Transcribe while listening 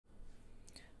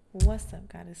What's up,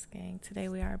 goddess gang? Today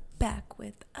we are back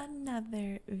with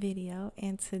another video,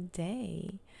 and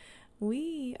today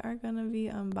we are gonna be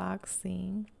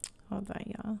unboxing, hold on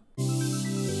y'all.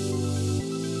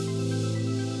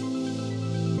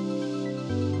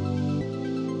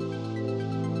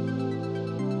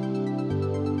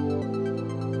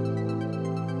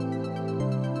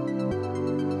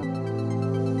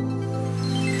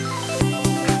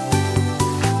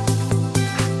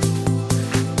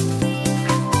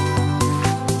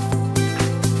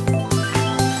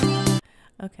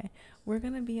 Okay, we're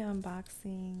gonna be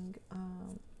unboxing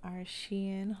our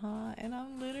Shein haul, and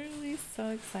I'm literally so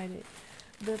excited.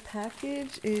 The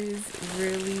package is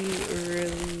really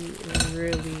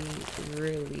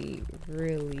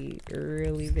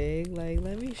big. Like,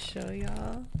 let me show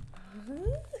y'all.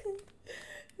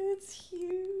 It's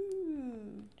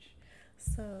huge.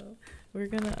 So we're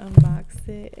gonna unbox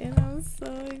it, and I'm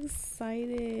so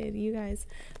excited. You guys,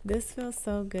 this feels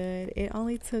so good. It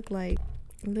only took like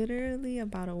literally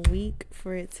about a week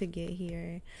for it to get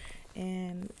here,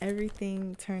 and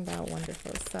everything turned out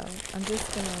wonderful. So I'm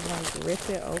just gonna like rip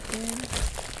it open.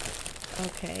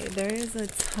 Okay, there is a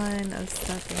ton of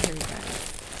stuff in here, guys.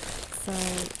 So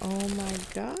oh my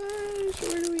gosh,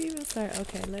 where do we even start?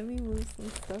 Okay, let me move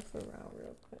some stuff around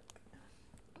real quick.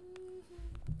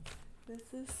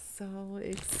 This is so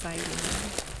exciting.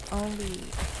 Only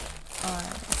on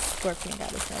Scorpion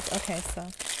Goddess Knows. Okay, so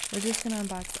we're just gonna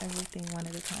unbox everything one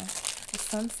at a time.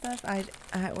 Some stuff I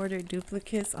ordered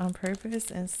duplicates on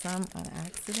purpose and some on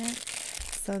accident.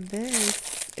 So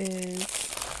this is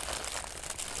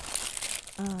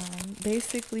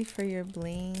basically for your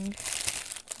bling,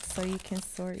 so you can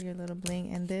sort your little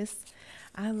bling. And this,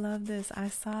 I love this. I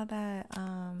saw that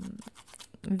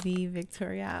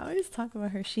Victoria, I always talk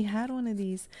about her, she had one of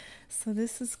these. So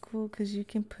this is cool because you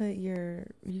can put you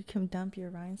can dump your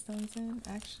rhinestones in.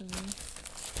 Actually,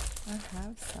 I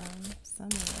have some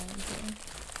of them.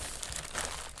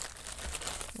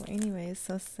 Well, anyways,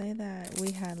 so say that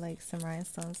we had like some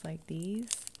rhinestones like these.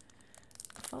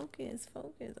 Focus.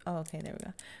 Oh, okay, there we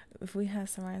go. If we had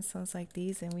some rhinestones like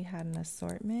these and we had an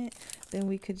assortment, then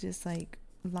we could just like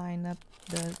line up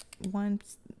the one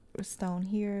stone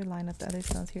here, line up the other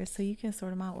stones here, so you can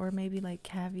sort them out. Or maybe like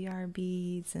caviar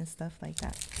beads and stuff like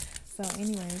that. So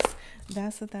anyways,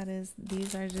 that's what that is.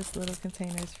 These are just little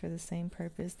containers for the same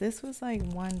purpose. This was like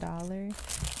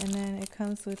 $1, and then it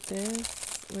comes with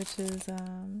this, which is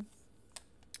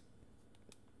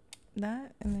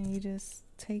that, and then you just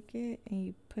take it and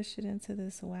you push it into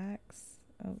this wax.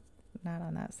 Oh, not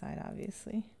on that side,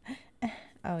 obviously.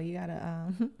 Oh, you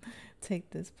gotta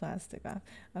take this plastic off.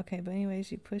 Okay, but anyways,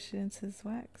 you push it into this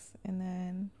wax, and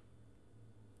then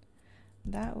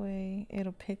that way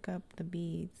it'll pick up the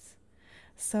beads.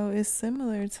 So it's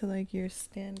similar to like your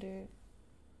standard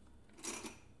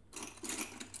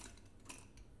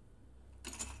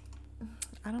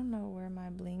I don't know where my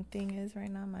bling thing is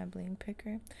right now, my bling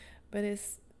picker, but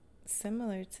it's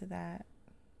similar to that.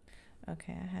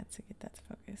 Okay, I had to get that to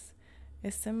focus.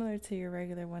 It's similar to your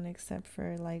regular one, except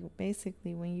for like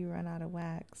basically when you run out of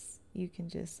wax, you can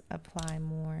just apply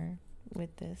more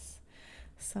with this.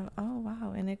 So, oh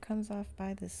wow, and it comes off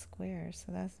by the square,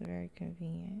 so that's very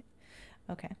convenient.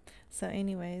 Okay, so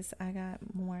anyways, I got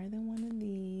more than one of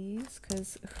these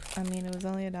because I mean it was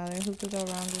only $1. Who could go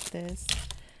wrong with this?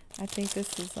 I think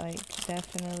this is like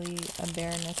definitely a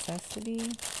bare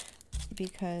necessity,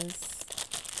 because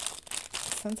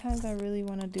sometimes I really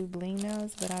want to do bling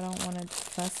nails, but I don't want to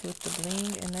fuss with the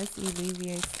bling, and this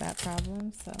alleviates that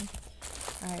problem. So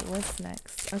alright, what's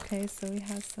next? Okay, so we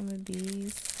have some of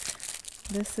these.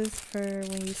 This is for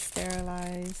when you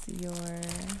sterilize your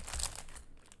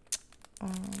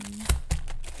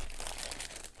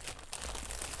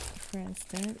for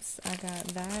instance, I got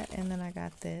that, and then I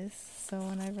got this. So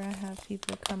whenever I have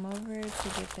people come over to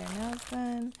get their nails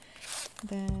done,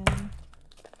 then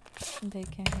they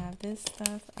can have this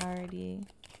stuff already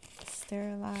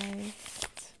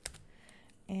sterilized.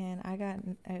 And I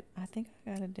think I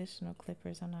got additional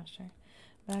clippers, I'm not sure,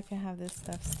 but I can have this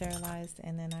stuff sterilized,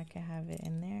 and then I can have it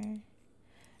in there.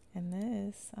 And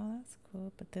this, oh, that's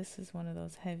cool, but this is one of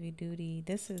those heavy duty.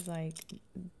 This is like,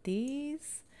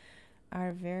 these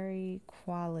are very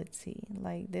quality.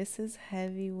 Like, this is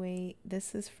heavyweight.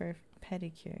 This is for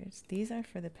pedicures. These are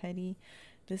for the pedi.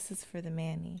 This is for the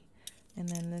mani. And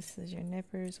then this is your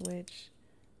nippers, which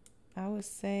I would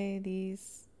say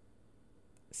these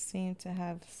seem to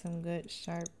have some good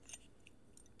sharp.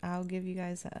 I'll give you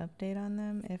guys an update on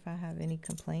them if I have any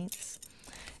complaints.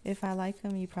 If I like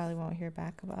them, you probably won't hear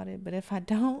back about it, but if I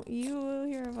don't, you will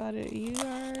hear about it. You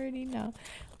already know.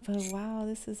 But wow,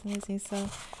 this is amazing. So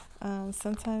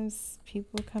Sometimes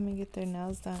people come and get their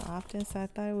nails done often, so I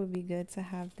thought it would be good to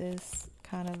have this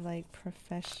kind of like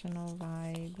professional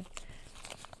vibe.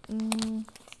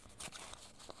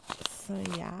 So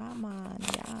yeah, man,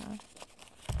 yeah.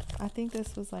 I think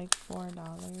this was like $4.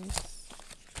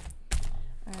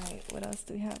 Alright, what else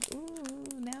do we have?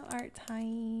 Ooh, nail art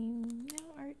time.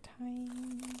 Nail art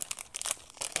time.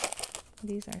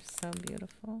 These are so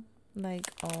beautiful.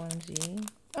 Like, OMG.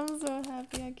 I'm so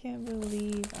happy. I can't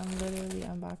believe I'm literally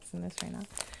unboxing this right now.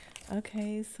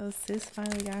 Okay, so sis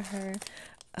finally got her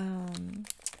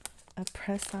a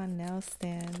press-on nail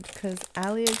stand because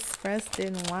AliExpress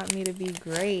didn't want me to be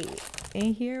great.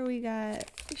 And here we got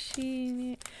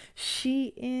Shein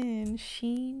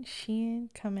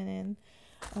coming in.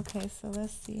 Okay, so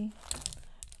let's see.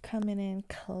 Coming in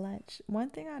clutch. One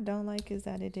thing I don't like is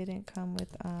that it didn't come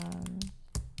with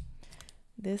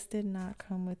this did not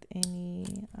come with any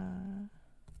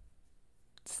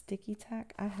sticky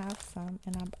tack. I have some,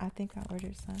 and I think I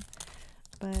ordered some,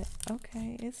 but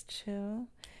okay, it's chill.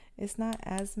 It's not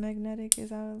as magnetic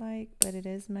as I would like, but it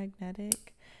is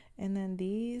magnetic. And then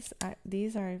these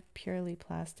are purely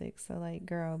plastic, so like,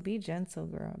 girl, be gentle,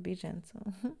 girl, be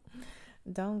gentle.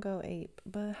 Don't go ape.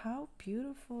 But how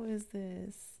beautiful is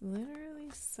this? Literally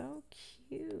so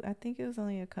cute. I think it was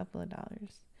only a couple of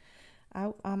dollars.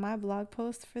 On my blog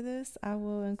post for this, I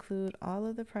will include all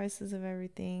of the prices of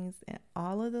everything and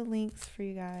all of the links for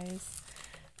you guys.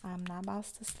 I'm not about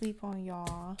to sleep on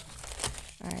y'all.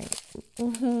 Alright.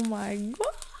 Oh my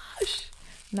gosh.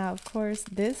 Now, of course,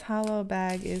 this hollow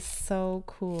bag is so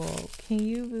cool. Can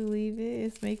you believe it?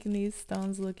 It's making these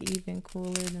stones look even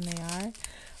cooler than they are.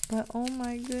 But oh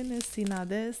my goodness. See, now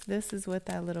this is what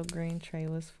that little green tray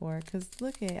was for. Because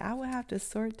look at it. I would have to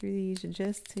sort through these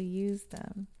just to use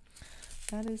them.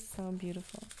 That is so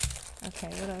beautiful. Okay,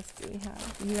 what else do we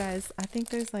have? You guys, I think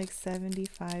there's like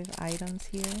 75 items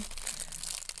here.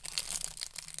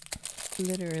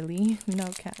 Literally, no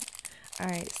cap.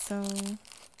 Alright, so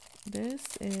this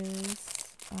is,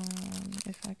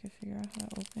 if I could figure out how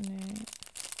to open it.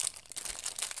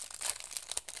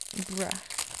 Bruh.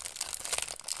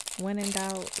 When in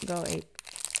doubt, go ape.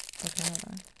 Okay, hold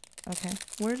on. Okay,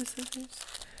 where are the scissors?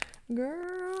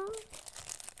 Girl.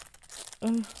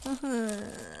 I'm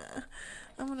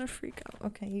gonna freak out.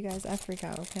 Okay, you guys, I freak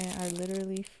out, okay? I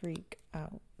literally freak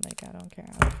out. Like, I don't care.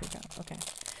 I freak out. Okay.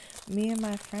 Me and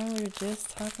my friend were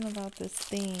just talking about this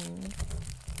thing.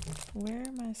 Where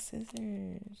are my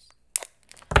scissors?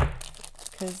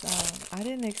 Because I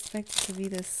didn't expect it to be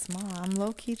this small. I'm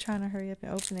low-key trying to hurry up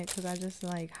and open it because I just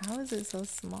like, how is it so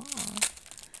small?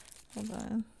 Hold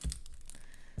on.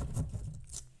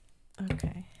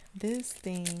 Okay. This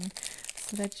thing,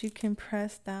 so that you can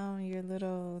press down your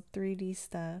little 3D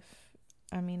stuff.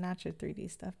 I mean, not your 3D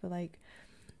stuff, but like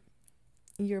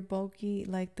your bulky,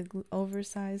 like the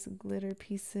oversized glitter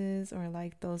pieces or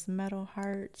like those metal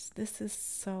hearts. This is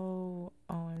so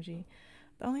OMG.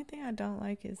 The only thing I don't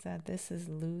like is that this is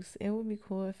loose. It would be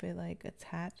cool if it like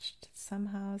attached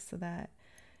somehow so that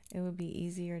it would be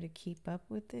easier to keep up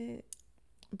with it.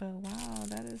 But wow,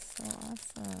 that is so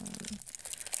awesome.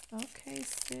 Okay,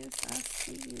 sis, I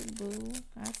see you, boo.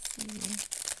 I see you.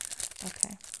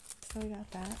 Okay, so we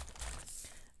got that.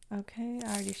 Okay, I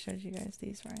already showed you guys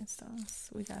these rhinestones.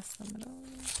 We got some of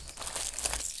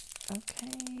those.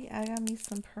 Okay, I got me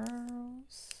some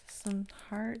pearls, some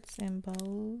hearts and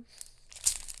bows.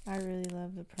 I really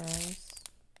love the pearls.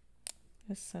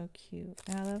 It's so cute.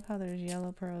 And I love how there's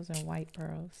yellow pearls and white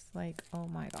pearls. Like, oh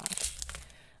my gosh.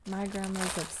 My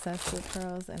grandma's obsessed with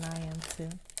pearls, and I am too.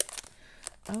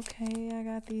 Okay, I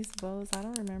got these bows. I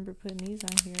don't remember putting these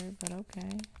on here, but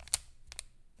okay.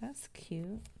 That's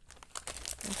cute.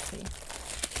 Let's see.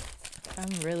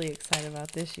 I'm really excited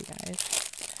about this, you guys.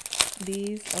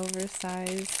 These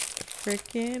oversized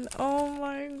freaking, oh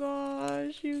my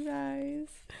gosh, you guys.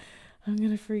 I'm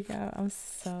gonna freak out.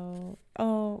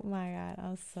 Oh my god,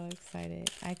 I'm so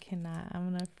excited. I cannot.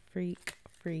 I'm gonna freak.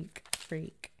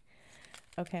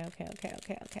 Okay.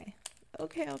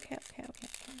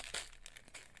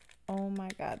 Oh my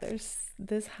god, there's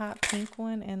this hot pink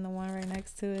one and the one right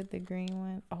next to it, the green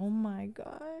one. Oh my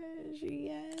gosh,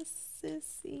 yes,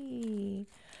 sissy.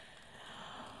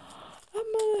 I'm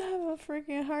gonna have a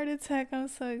freaking heart attack. I'm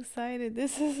so excited.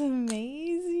 This is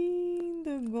amazing.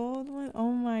 The gold one.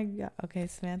 Oh my god. Okay,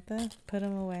 Samantha, put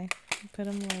them away. Put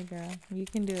them away, girl. You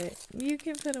can do it. You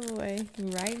can put them away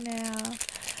right now.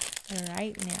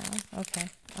 Right now. Okay,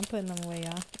 I'm putting them away,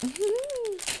 y'all.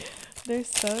 They're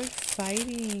so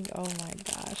exciting. Oh my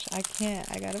gosh. I can't.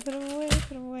 I gotta put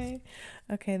them away.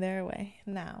 Okay, they're away.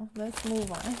 Now, let's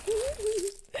move on.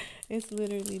 It's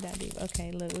literally that deep.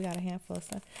 Okay, look, we got a handful of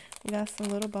stuff. We got some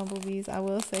little bumblebees. I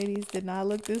will say these did not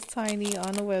look this tiny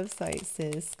on the website,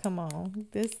 sis. Come on.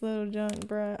 This little junk,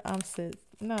 bruh. I'm sis.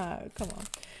 Nah, come on.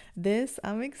 This,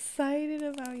 I'm excited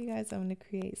about, you guys. I'm going to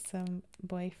create some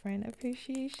boyfriend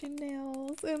appreciation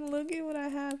nails. And look at what I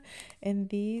have. And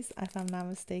these, if I'm not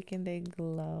mistaken, they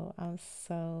glow. I'm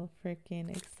so freaking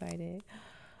excited.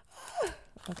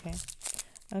 Okay.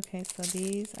 Okay, so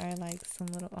these are like some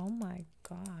little, oh my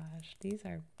gosh, these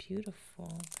are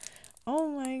beautiful. Oh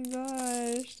my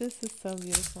gosh, this is so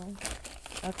beautiful.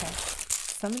 Okay,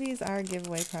 some of these are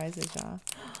giveaway prizes, y'all.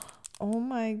 Oh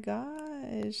my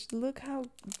gosh, look how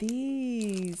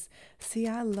these. See,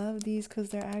 I love these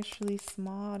because they're actually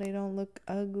small. They don't look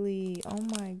ugly. Oh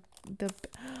my,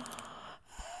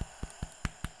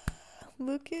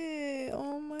 look it.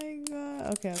 Oh my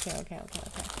god. Okay. All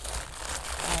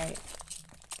right.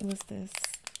 What's this?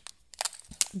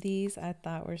 These I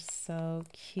thought were so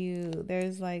cute.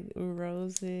 There's like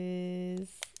roses.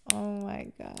 Oh my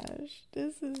gosh,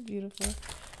 this is beautiful.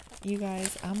 You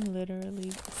guys, I'm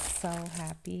literally so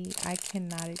happy. I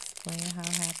cannot explain how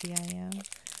happy I am.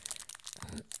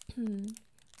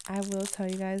 I will tell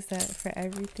you guys that for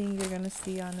everything you're gonna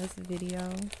see on this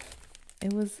video,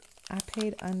 I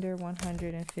paid under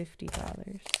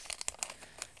 $150.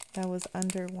 That was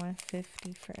under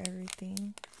 $150 for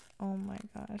everything. Oh my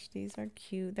gosh, these are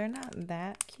cute. They're not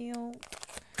that cute.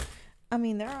 I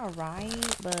mean, they're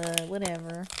alright, but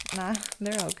whatever. Nah,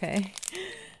 they're okay.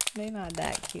 They're not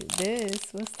that cute.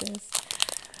 What's this?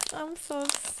 I'm so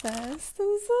obsessed.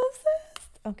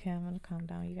 Okay, I'm gonna calm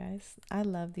down, you guys. I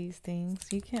love these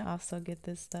things. You can also get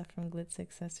this stuff from Glitz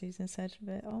Accessories and such,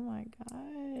 but oh my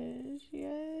gosh,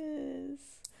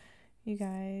 yes. You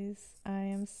guys, I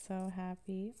am so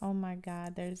happy. Oh my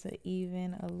god, there's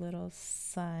even a little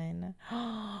sun.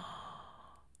 I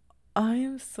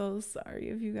am so sorry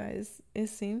if you guys, it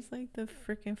seems like the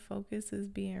freaking focus is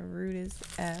being rude as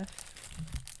F.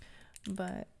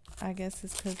 But I guess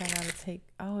it's because I gotta take,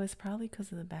 oh, it's probably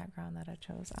because of the background that I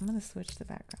chose. I'm gonna switch the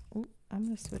background. Ooh, I'm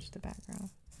gonna switch the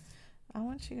background. I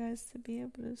want you guys to be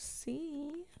able to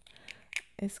see.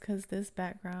 It's because this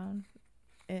background,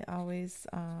 it always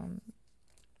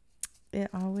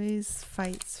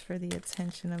fights for the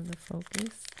attention of the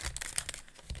focus.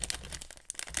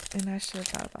 And I should have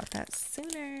thought about that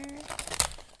sooner.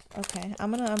 Okay,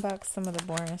 I'm gonna unbox some of the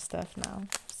boring stuff now,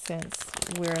 since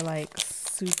we're like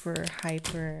super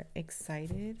hyper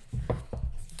excited.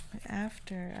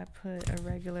 After I put a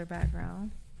regular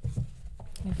background,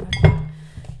 if I can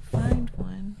find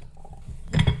one.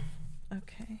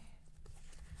 Okay,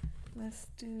 let's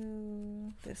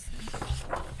do this one.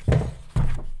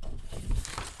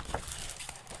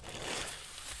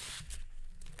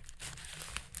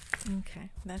 Okay,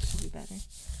 that should be better.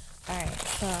 Alright,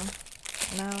 so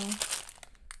now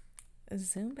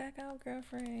zoom back out,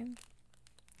 girlfriend.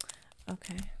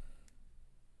 Okay,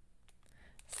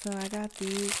 so I got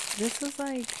these. This was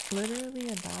like literally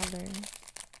 $1.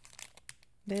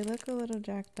 They look a little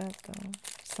jacked up though,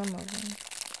 some of them.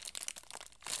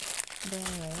 But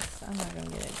anyways, I'm not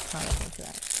gonna get a ton into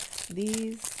that.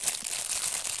 These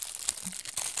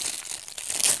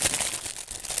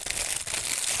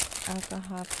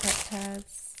alcohol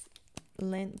peptides,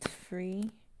 lint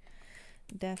free,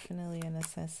 definitely a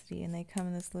necessity. And they come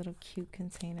in this little cute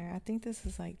container. I think this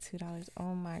is like $2.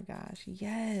 Oh my gosh,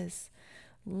 yes,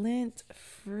 lint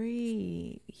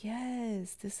free.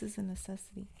 Yes, this is a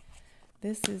necessity.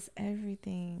 This is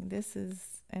everything. This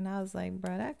is, and I was like,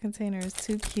 bro, that container is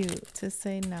too cute to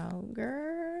say no,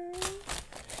 girl.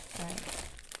 All right,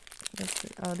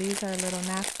 oh, these are little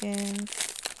napkins.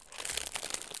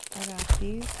 I got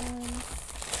these ones,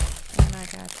 and I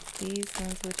got these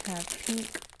ones which have pink,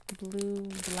 blue,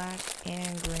 black,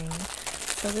 and green.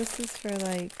 So this is for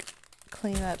like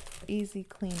cleanup, easy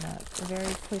cleanup,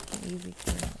 very quick and easy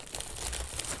cleanup.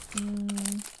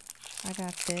 I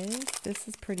got this. This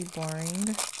is pretty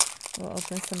boring. We'll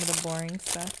open some of the boring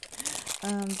stuff.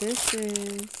 This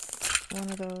is one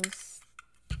of those.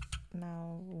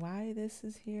 Now, why this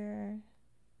is here,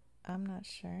 I'm not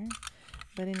sure.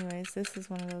 But anyways, this is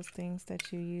one of those things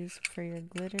that you use for your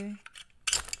glitter.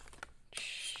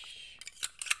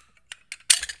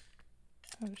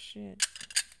 Oh shit.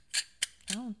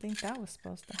 I don't think that was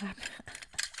supposed to happen.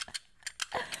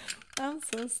 I'm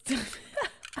so stupid.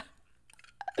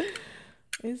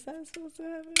 Is that supposed to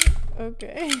happen?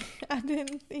 Okay. I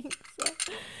didn't think so.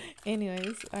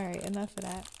 Anyways, alright, enough of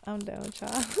that. I'm done with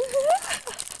y'all.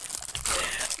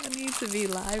 I need to be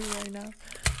live right now.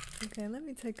 Okay, let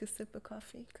me take a sip of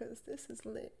coffee because this is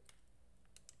lit.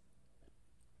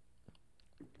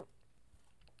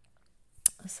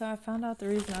 So I found out the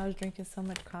reason I was drinking so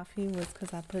much coffee was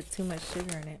because I put too much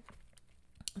sugar in it.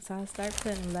 So I start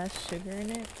putting less sugar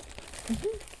in it.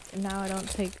 Now I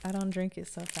don't drink it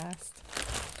so fast.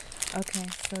 Okay,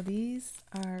 so these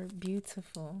are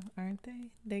beautiful, aren't they?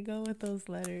 They go with those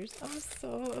letters. I'm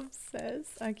so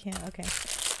obsessed. I can't. Okay.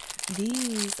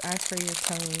 These are for your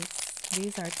toes.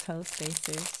 These are toe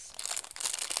spacers.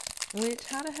 Which,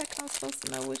 how the heck am I supposed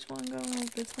to know which one goes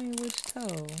between which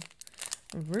toe?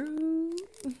 Rude.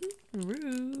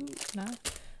 Rude. Nah.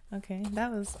 Okay,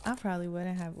 I probably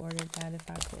wouldn't have ordered that.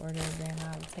 If I could order it again,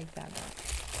 I would take that back.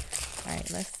 All right,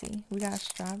 let's see. We got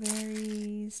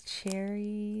strawberries,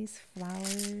 cherries,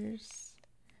 flowers.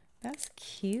 That's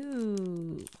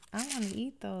cute. I want to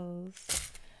eat those.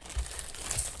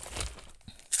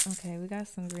 Okay, we got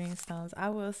some green stones. I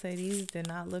will say these did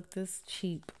not look this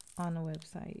cheap on the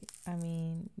website. I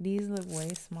mean, these look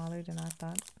way smaller than I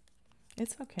thought.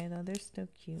 It's okay though, they're still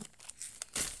cute.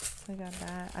 So I got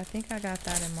that. I think I got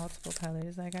that in multiple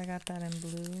colors. Like I got that in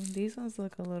blue. These ones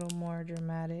look a little more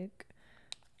dramatic,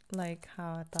 like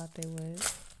how I thought they would.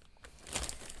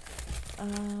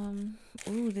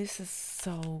 Ooh, this is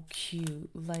so cute.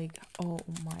 Like, oh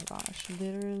my gosh,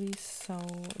 literally so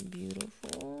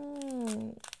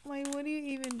beautiful. Like, what do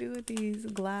you even do with these?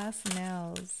 Glass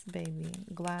nails, baby.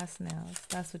 Glass nails.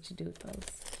 That's what you do with those.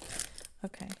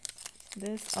 Okay.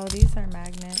 These are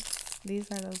magnets. These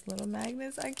are those little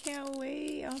magnets. I can't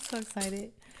wait. I'm so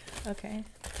excited. Okay.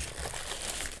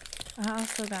 I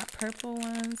also got purple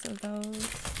ones of those.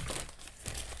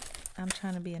 I'm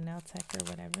trying to be a nail tech or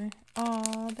whatever.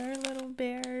 Oh, they're little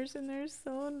bears and they're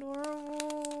so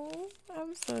adorable.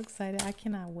 I'm so excited. I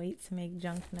cannot wait to make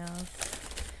junk nails.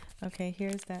 Okay,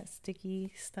 here's that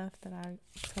sticky stuff that I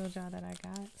told y'all that I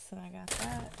got. So I got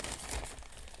that.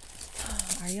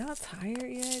 Are y'all tired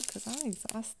yet? Because I'm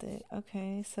exhausted.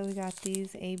 Okay, so we got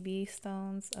these AB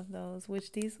stones of those,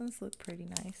 which these ones look pretty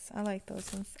nice. I like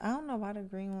those ones. I don't know why the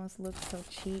green ones look so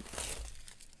cheap.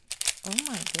 Oh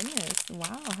my goodness.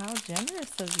 Wow, how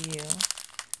generous of you.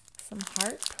 Some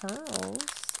heart pearls.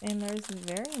 And there's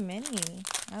very many.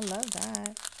 I love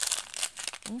that.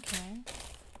 Okay.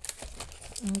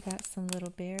 And we got some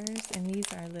little bears. And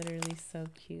these are literally so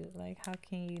cute. Like, how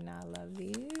can you not love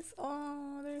these?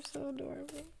 Oh, they're so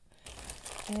adorable.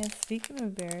 And speaking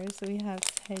of bears, we have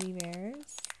teddy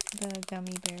bears. The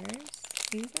gummy bears.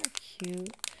 These are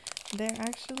cute. They're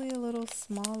actually a little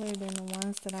smaller than the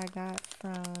ones that I got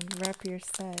from Rep Your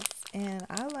Sets. And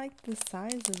I like the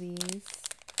size of these.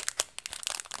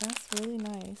 That's really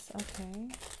nice. Okay.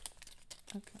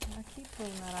 Okay. I keep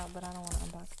pulling that out, but I don't want to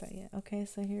unbox that yet. Okay,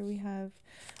 so here we have...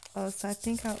 Oh, so I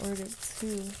think I ordered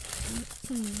two.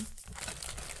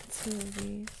 Two of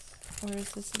these. Or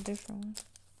is this a different one?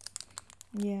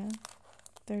 Yeah.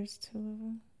 There's two of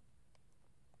them.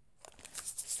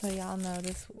 So y'all know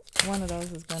this one of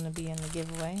those is going to be in the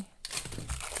giveaway.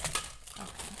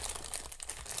 Okay.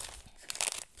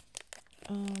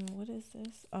 What is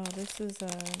this? Oh, this is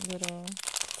a little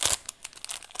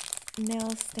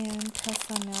nail stand,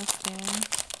 press-on nail stand.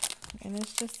 And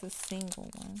it's just a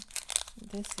single one.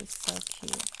 This is so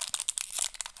cute.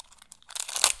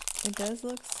 It does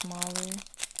look smaller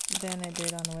than it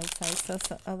did on the website.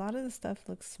 So a lot of the stuff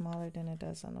looks smaller than it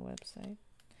does on the website.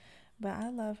 But I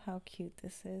love how cute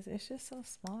this is. It's just so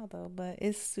small though, but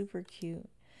it's super cute.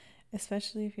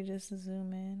 Especially if you just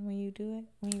zoom in when you do it,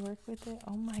 when you work with it.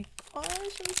 Oh my gosh,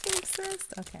 I'm so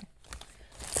obsessed. Okay.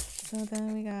 So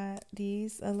then we got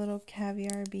these, a little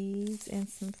caviar beads and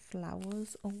some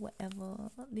flowers or whatever.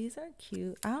 These are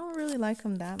cute. I don't really like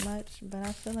them that much, but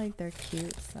I feel like they're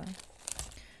cute. So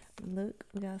look,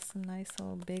 we got some nice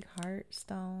little big heart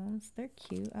stones. They're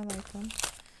cute. I like them.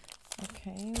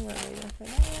 Okay, we're waiting for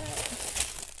that.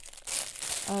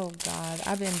 Oh God,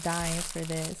 I've been dying for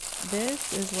this.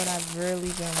 This is what I've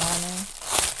really been wanting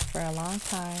for a long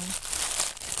time.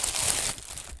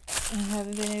 I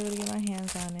haven't been able to get my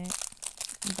hands on it,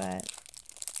 but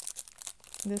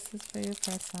this is for your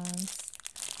press-ons.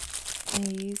 And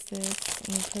you use this,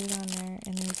 and you put it on there,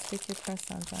 and then you stick your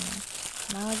press-ons on it.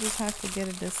 Now I just have to get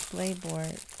a display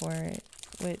board for it,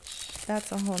 which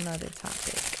that's a whole nother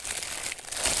topic.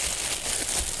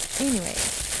 Anyway,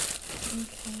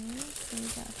 okay, so we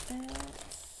got that.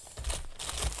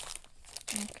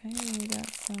 Okay, we got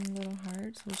some little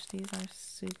hearts, which these are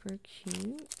super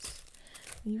cute.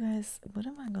 You guys, what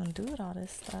am I gonna do with all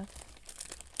this stuff?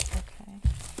 Okay,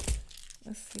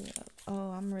 let's see. Oh,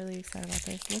 I'm really excited about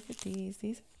this. Look at these.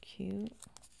 These are cute.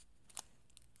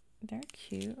 They're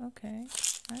cute. Okay,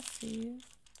 I see you.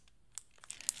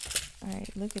 All right,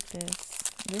 look at this.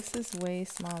 This is way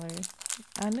smaller.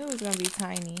 I knew it was gonna be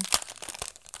tiny.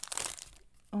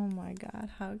 Oh my god,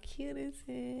 how cute is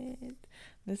it?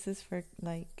 This is for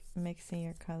like mixing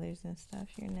your colors and stuff,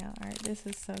 your nail art. This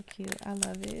is so cute. I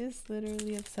love it. It's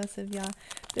literally obsessive, y'all.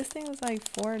 This thing was like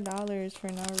 $4 for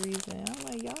no reason. I'm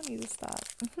like, y'all need to stop.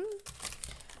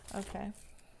 Okay.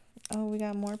 Oh, we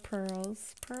got more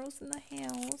pearls. Pearls in the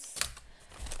house.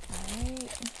 Alright.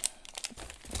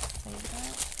 Save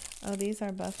that. Oh, these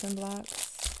are buffing blocks.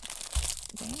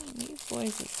 Dang, these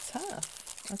boys are tough.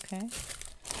 Okay.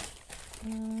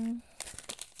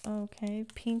 Okay,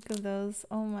 pink of those.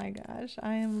 Oh my gosh,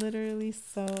 I am literally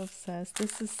so obsessed.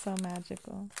 This is so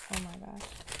magical. Oh my gosh.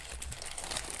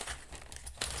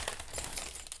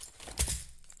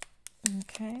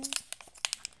 Okay.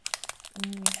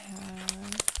 And we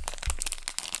have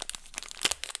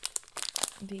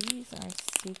these are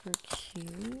super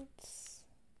cute.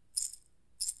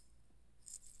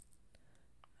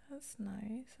 That's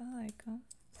nice. I like them.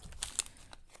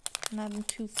 Nothing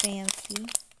too fancy.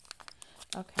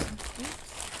 Okay.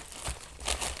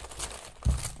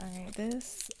 Alright,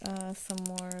 this, some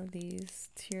more of these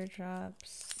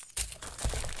teardrops.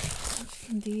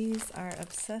 These are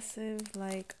obsessive,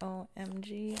 like,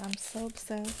 OMG. I'm so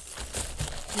obsessed.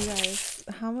 You guys,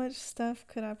 how much stuff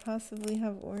could I possibly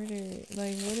have ordered?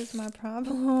 Like, what is my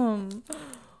problem?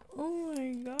 Oh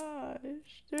my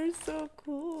gosh. They're so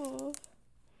cool.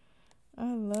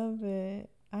 I love it.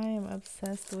 I am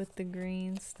obsessed with the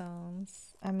green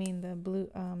stones. I mean the blue,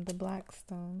 the black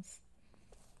stones.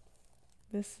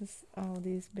 This is, oh,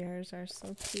 these bears are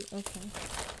so cute. Okay.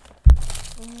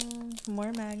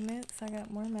 More magnets. I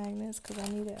got more magnets because I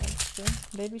needed extra.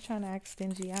 They be trying to act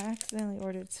stingy. I accidentally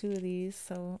ordered 2 of these,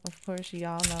 so of course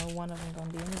y'all know one of them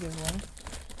gonna be in the giveaway.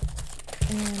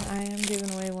 And I am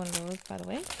giving away one of those, by the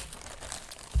way.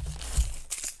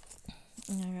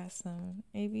 And I got some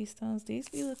AB stones. These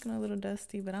be looking a little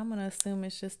dusty, but I'm gonna assume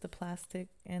it's just the plastic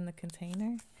in the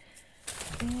container.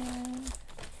 And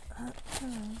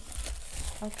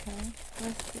okay,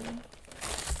 let's see.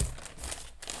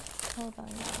 Hold on,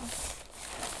 y'all.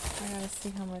 I gotta see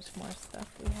how much more stuff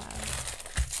we have.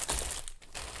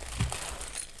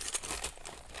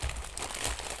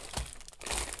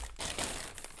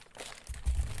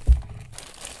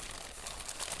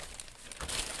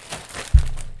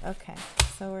 Okay,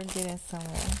 so we're getting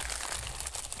somewhere.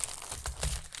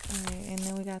 Alright, and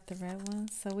then we got the red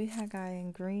ones. So we had got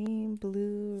in green,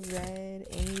 blue, red,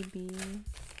 AB.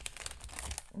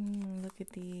 Look at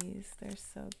these. They're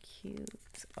so cute.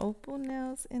 Opal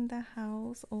nails in the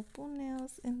house. Opal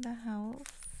nails in the house.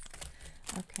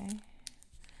 Okay.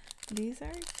 These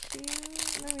are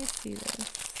cute. Let me see this.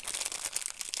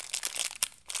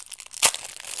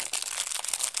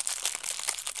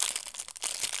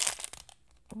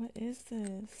 What is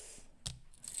this?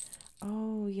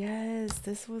 Oh, yes.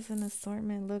 This was an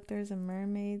assortment. Look, there's a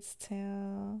mermaid's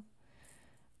tail.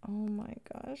 Oh my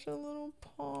gosh, a little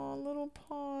paw, little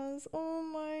paws. Oh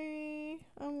my,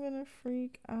 I'm gonna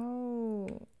freak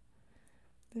out.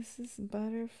 This is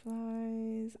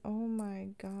butterflies. Oh my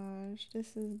gosh,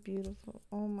 this is beautiful.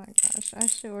 Oh my gosh, I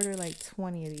should order like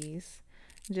 20 of these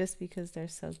just because they're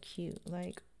so cute.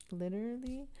 Like,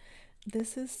 literally,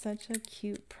 this is such a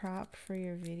cute prop for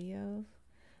your videos.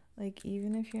 Like,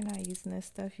 even if you're not using this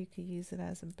stuff, you could use it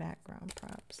as a background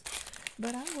props.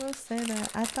 But I will say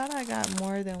that I thought I got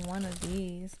more than one of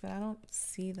these, but I don't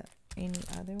see any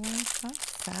other ones. So I'm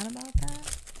sad about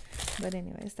that. But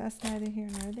anyways, that's neither here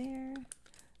nor there.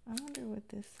 I wonder what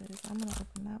this is. I'm going to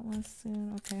open that one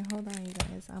soon. Okay, hold on, you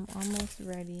guys. I'm almost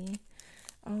ready.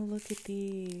 Oh, look at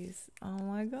these. Oh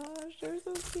my gosh, they're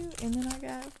so cute. And then I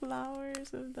got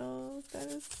flowers of those. That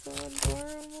is so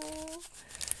adorable.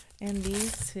 And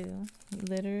these two,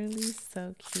 literally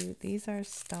so cute. These are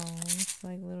stones,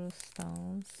 like little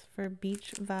stones for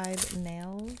beach vibe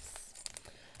nails.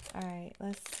 All right,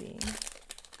 let's see.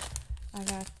 I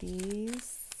got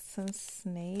these, some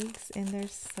snakes, and they're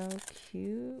so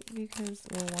cute because,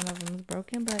 well, one of them is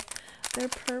broken, but they're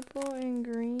purple and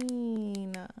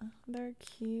green. They're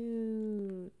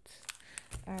cute.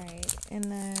 All right, and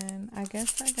then I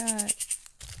guess I got,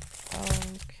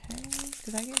 okay,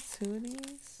 did I get 2 of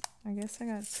these? I guess I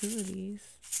got 2 of these.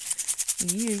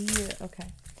 Yeah. Okay.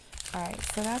 Alright,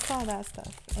 so that's all that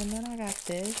stuff. And then I got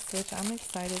this, which I'm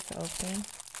excited to open.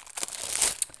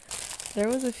 There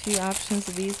was a few options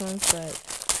of these ones, but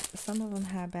some of them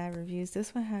had bad reviews.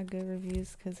 This one had good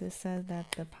reviews because it said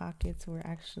that the pockets were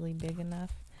actually big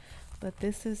enough. But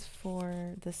this is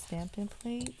for the stamping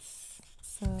plates.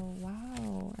 So,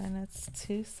 wow. And it's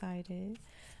 2-sided.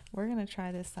 We're going to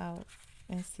try this out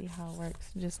and see how it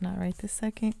works. Just not right this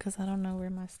second because I don't know where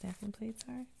my stamping plates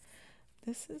are.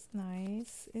 This is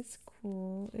nice. It's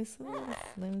cool. It's a little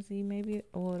flimsy. Maybe,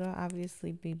 well, it'll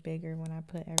obviously be bigger when I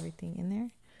put everything in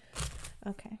there.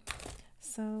 Okay.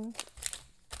 So,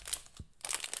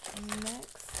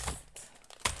 next,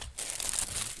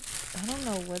 I don't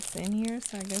know what's in here,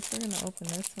 so I guess we're going to open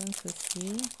this one to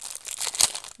see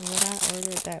what I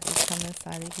ordered that would come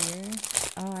inside of here.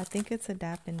 Oh, I think it's a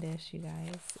dapping dish, you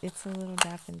guys. It's a little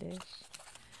dapping dish.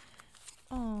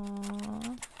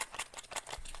 Aww.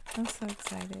 I'm so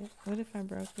excited. What if I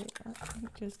broke it? Oh,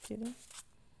 just kidding.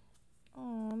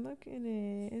 Oh, look at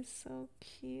it. It's so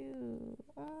cute.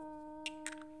 Oh,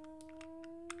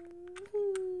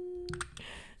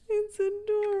 it's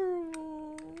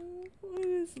adorable. It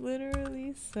is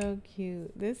literally so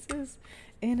cute. This is,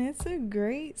 and it's a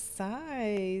great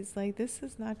size. Like, this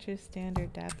is not your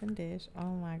standard dapping dish.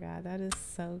 Oh my God, that is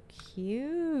so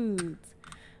cute.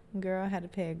 Girl, I had to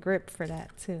pay a grip for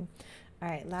that too. All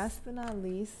right, last but not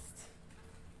least,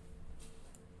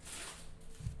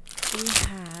 we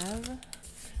have,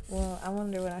 well, I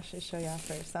wonder what I should show y'all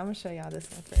first. So I'm gonna show y'all this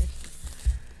one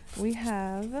first. We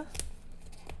have, let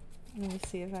me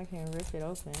see if I can rip it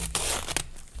open.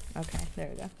 Okay, there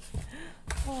we go.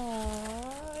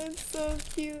 Aww, it's so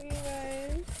cute, you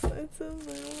guys. It's a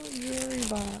little jewelry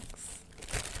box.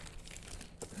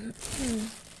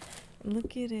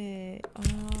 Look at it.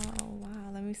 Oh, wow.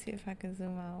 Let me see if I can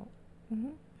zoom out.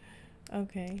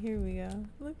 Okay, here we go.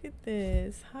 Look at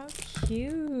this. How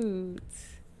cute.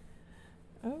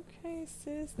 Okay,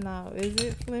 sis. Now, is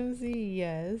it flimsy?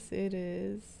 Yes, it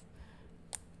is.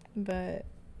 But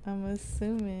I'm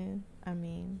assuming, I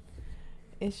mean,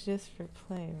 it's just for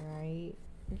play, right?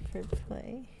 For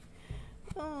play.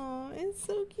 Oh, it's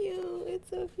so cute. It's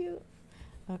so cute.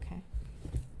 Okay.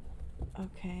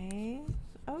 Okay.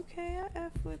 Okay, I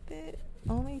F with it.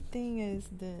 Only thing is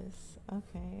this.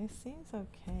 Okay, it seems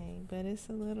okay, but it's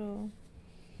a little...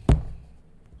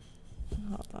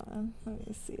 Hold on. Let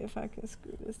me see if I can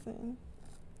screw this in.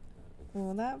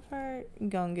 Well, that part,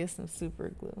 gonna get some super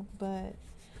glue. But,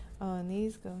 oh, and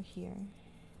these go here.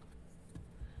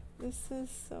 This is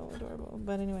so adorable.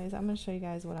 But anyways, I'm going to show you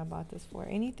guys what I bought this for.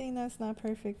 Anything that's not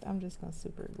perfect, I'm just going to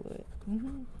super glue it.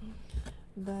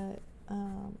 But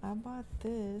I bought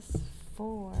this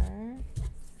for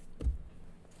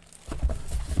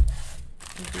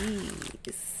these.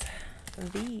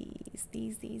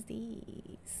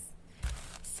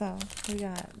 So we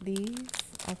got these.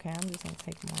 Okay, I'm just going to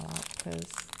take them all out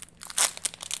because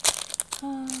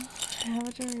I have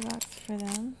a jewelry box for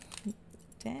them.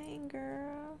 Dang,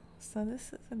 girl. So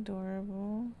this is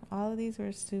adorable. All of these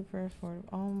were super affordable.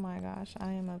 Oh my gosh,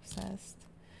 I am obsessed.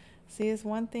 See, it's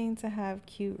one thing to have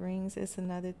cute rings. It's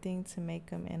another thing to make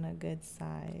them in a good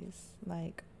size.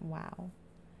 Like, wow.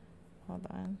 Hold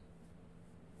on.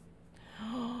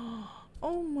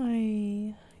 Oh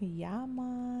my. Yeah,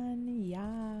 man.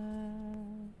 Yeah.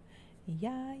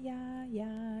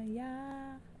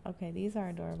 Okay, these are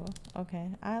adorable. Okay,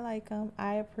 I like them.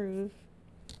 I approve.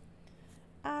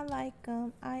 I like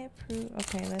them. I approve.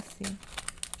 Okay, let's see.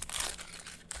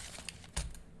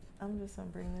 I'm just gonna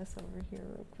bring this over here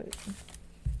real quick.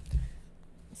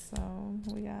 So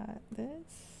we got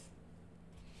this.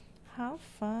 How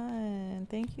fun.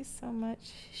 Thank you so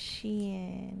much,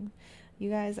 Shein. You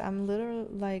guys, I'm literally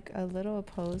like a little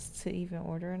opposed to even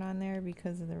ordering on there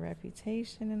because of the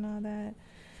reputation and all that.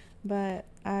 But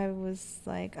I was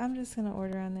like, I'm just gonna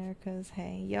order on there because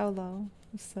hey, YOLO.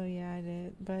 So yeah, I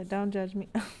did. But don't judge me.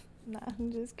 Nah, I'm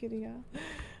just kidding, y'all.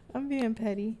 I'm being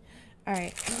petty. All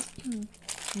right.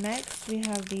 Next, we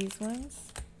have these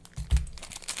ones.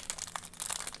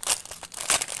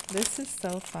 This is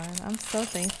so fun. I'm so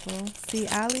thankful. See,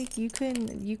 Alec, you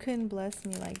couldn't bless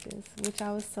me like this, which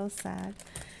I was so sad.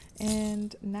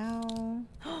 And now,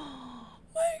 oh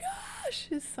my gosh,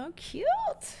 it's so cute.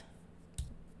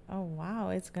 Oh wow,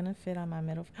 it's gonna fit on my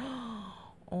middle.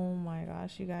 Oh my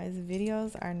gosh, you guys,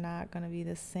 videos are not gonna be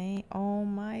the same. Oh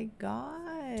my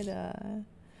god.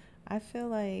 I feel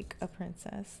like a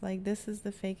princess. Like, this is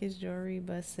the fakest jewelry,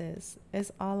 but sis,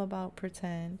 it's all about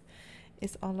pretend.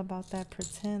 It's all about that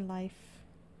pretend life.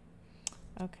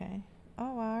 Okay.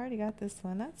 Oh, wow, I already got this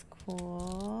one. That's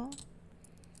cool.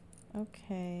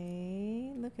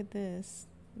 Okay. Look at this.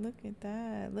 Look at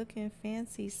that. Looking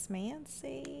fancy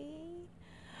smancy.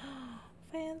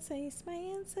 Fancy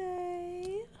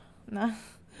smancy. No.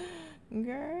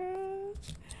 Girl.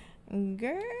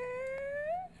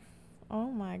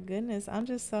 Oh my goodness. I'm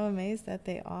just so amazed that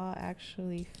they all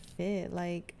actually fit.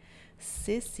 Like,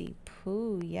 sissy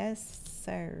poo. Yes,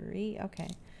 sirree. Okay.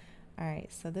 All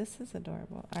right. So this is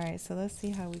adorable. All right. So let's see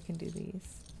how we can do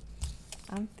these.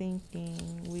 I'm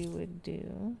thinking we would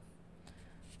do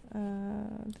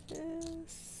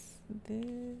This,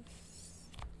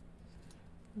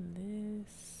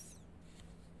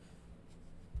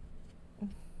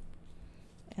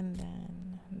 and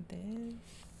then this.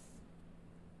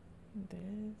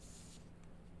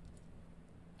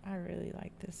 I really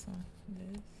like this one.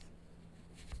 This.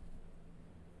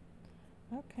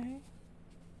 Okay.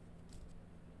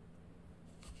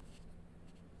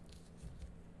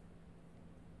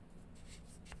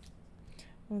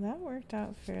 Well, that worked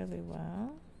out fairly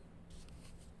well.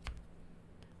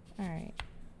 All right.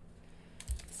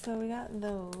 So we got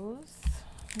those.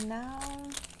 Now,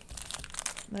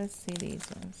 let's see these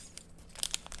ones.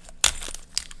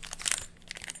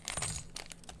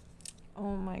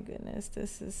 Oh my goodness,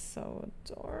 this is so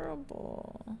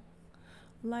adorable.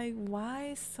 Like,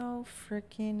 why so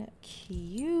freaking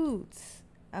cute?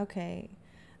 Okay,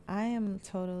 I am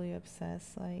totally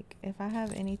obsessed. Like, if I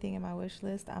have anything in my wish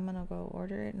list, I'm gonna go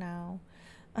order it now.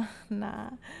 Nah,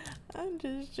 I'm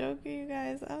just joking, you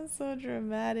guys. I'm so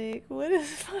dramatic. What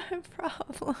is my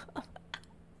problem?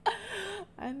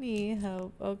 I need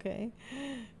help. Okay,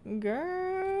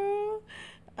 girl,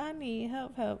 I need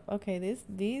help. Okay,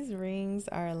 these rings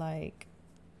are like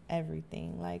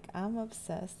everything. Like, I'm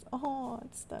obsessed. Oh,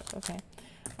 it's stuck. Okay,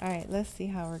 all right, let's see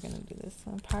how we're gonna do this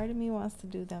one. Part of me wants to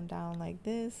do them down like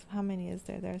this. How many is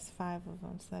there? There's 5 of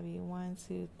them, so that'd be 1,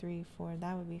 2, 3, 4.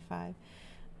 That would be 5.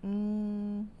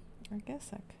 I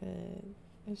guess I could.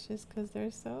 It's just because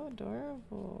they're so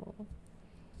adorable.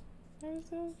 They're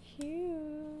so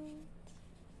cute.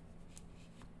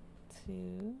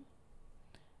 2,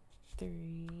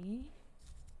 3,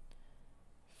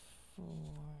 4,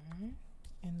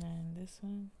 and then this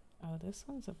one. Oh, this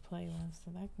one's a play one, so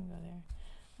that can go there.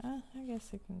 I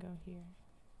guess it can go here.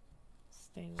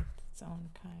 Stay with its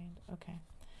own kind. Okay,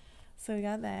 so we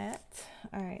got that.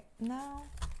 All right, now,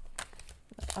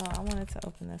 oh, I wanted to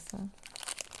open this one.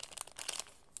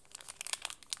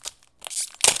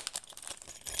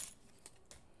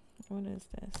 What is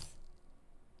this?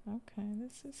 Okay,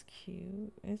 this is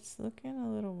cute. It's looking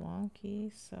a little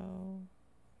wonky, so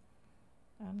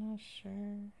I'm not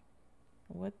sure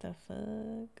what the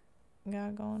fuck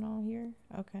got going on here.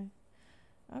 Okay.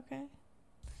 Okay.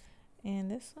 And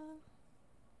this one,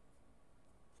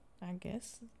 I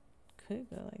guess, could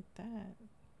go like that.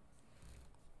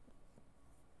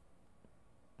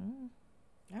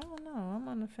 I don't know. I'm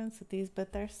on the fence with these,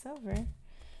 but they're silver,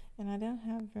 and I don't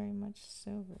have very much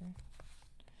silver.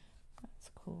 That's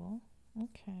cool.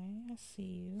 Okay, I see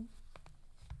you.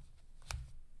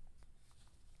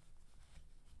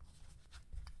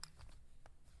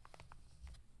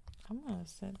 I'm gonna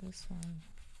set this one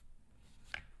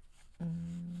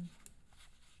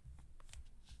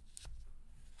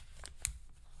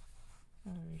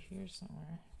over here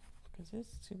somewhere, because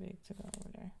it's too big to go over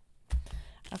there.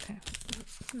 Okay.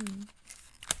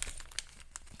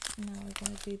 Now we're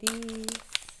gonna do these.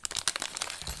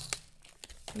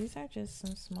 These are just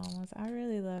some small ones. I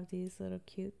really love these little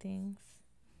cute things.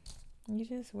 You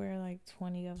just wear like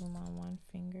 20 of them on one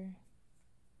finger.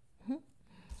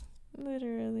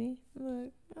 Literally.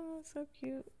 Look. Oh, so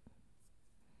cute.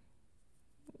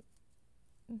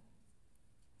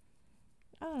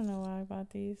 I don't know why I bought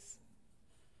these.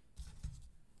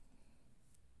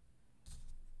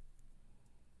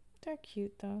 They're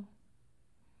cute though.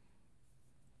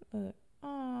 Look.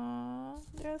 Aww,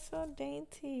 they're so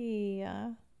dainty.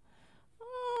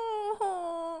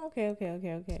 Oh, okay.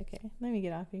 Let me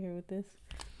get off of here with this.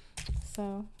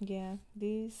 So, yeah,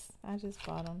 these, I just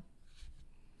bought them.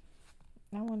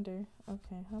 I wonder,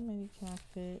 okay, how many can I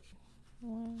fit?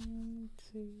 1,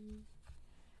 2,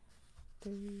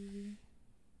 3,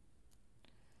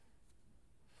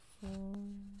 4,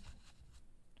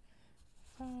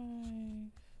 5,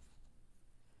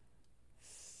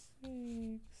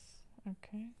 6.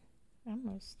 Okay, I'm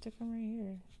gonna stick them right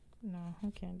here. No, I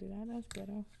can't do that. That's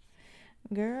ghetto.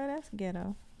 Girl, that's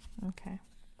ghetto. Okay,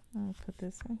 I'm gonna put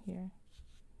this one here.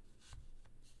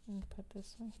 And put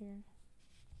this one here.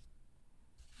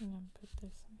 And then put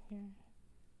this one here.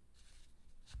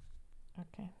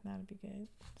 Okay, that'll be good.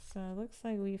 So it looks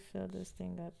like we filled this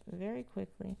thing up very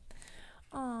quickly.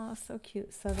 Oh, so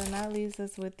cute. So then that leaves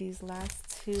us with these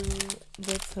last 2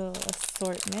 little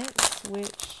assortments,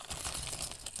 which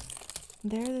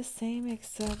they're the same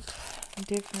except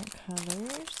different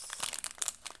colors.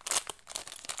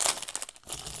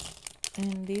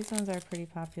 And these ones are pretty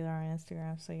popular on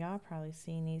Instagram, so y'all probably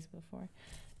seen these before.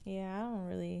 Yeah,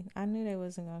 I knew they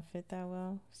wasn't gonna fit that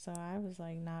well, so I was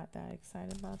like not that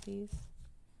excited about these.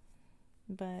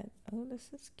 But oh,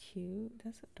 this is cute.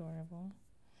 That's adorable.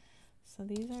 So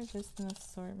these are just an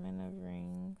assortment of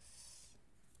rings.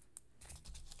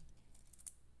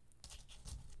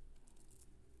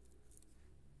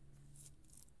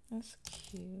 That's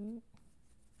cute.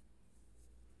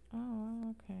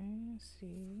 Oh, okay. Let's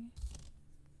see.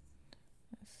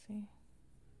 Let's see.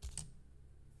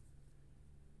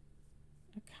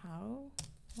 A cow?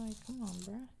 Like, come on,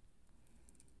 bruh.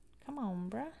 Come on,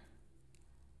 bruh.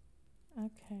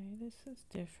 Okay, this is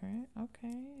different.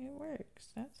 Okay, it works.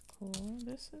 That's cool.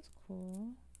 This is cool.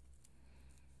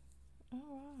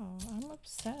 Oh, wow. I'm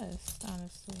obsessed,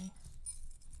 honestly.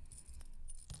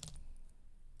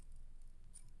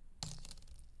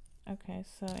 Okay,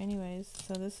 so anyways,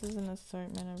 so this is an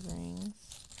assortment of rings.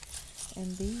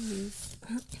 And these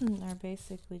are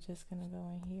basically just going to go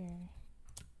in here.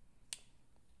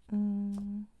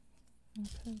 I'll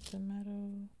put the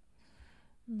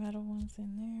metal ones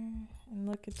in there. And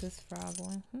look at this frog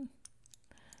one.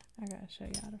 I gotta show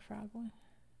y'all the frog one.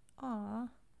 Aw,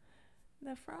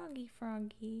 the froggy.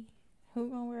 Who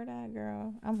gonna wear that,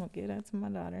 girl? I'm gonna give that to my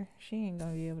daughter. She ain't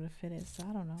gonna be able to fit it, so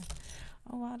I don't know.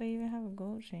 Oh wow, they even have a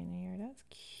gold chain in here. That's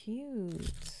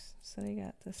cute. So they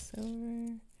got the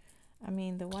silver,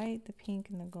 the white, the pink,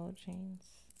 and the gold chains.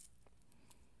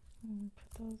 I'm gonna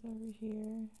put those over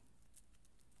here.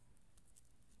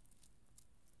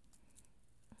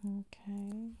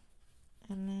 Okay,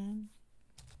 and then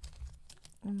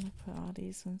I'm gonna put all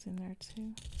these ones in there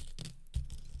too.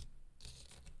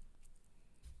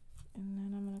 And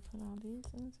then I'm gonna put all these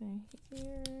ones in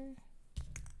here.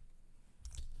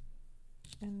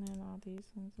 And then all these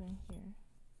ones in here.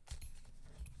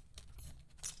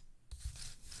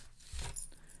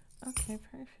 Okay,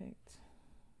 perfect.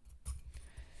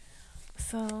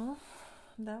 So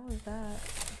that was that.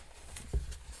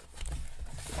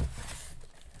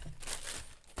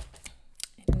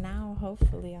 And now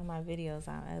hopefully on my videos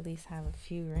I'll at least have a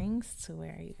few rings to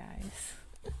wear, you guys.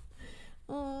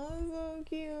 Oh, so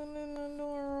cute and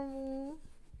adorable.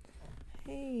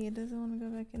 Hey, it doesn't want to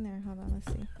go back in there. Hold on, let's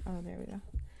see. Oh, there we go.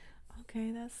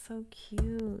 Okay, that's so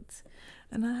cute.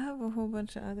 And I have a whole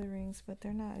bunch of other rings, but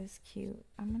they're not as cute.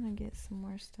 I'm gonna get some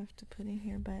more stuff to put in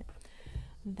here, but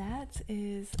that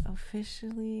is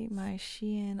officially my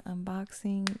Shein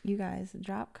unboxing. You guys,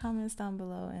 drop comments down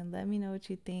below and let me know what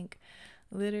you think.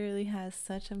 Literally has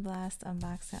such a blast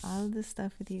unboxing all of this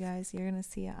stuff with you guys. You're gonna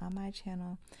see it on my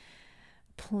channel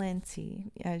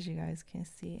plenty, as you guys can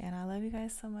see. And I love you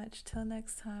guys so much. Till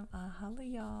next time, I'll holla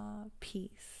y'all.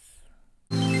 Peace.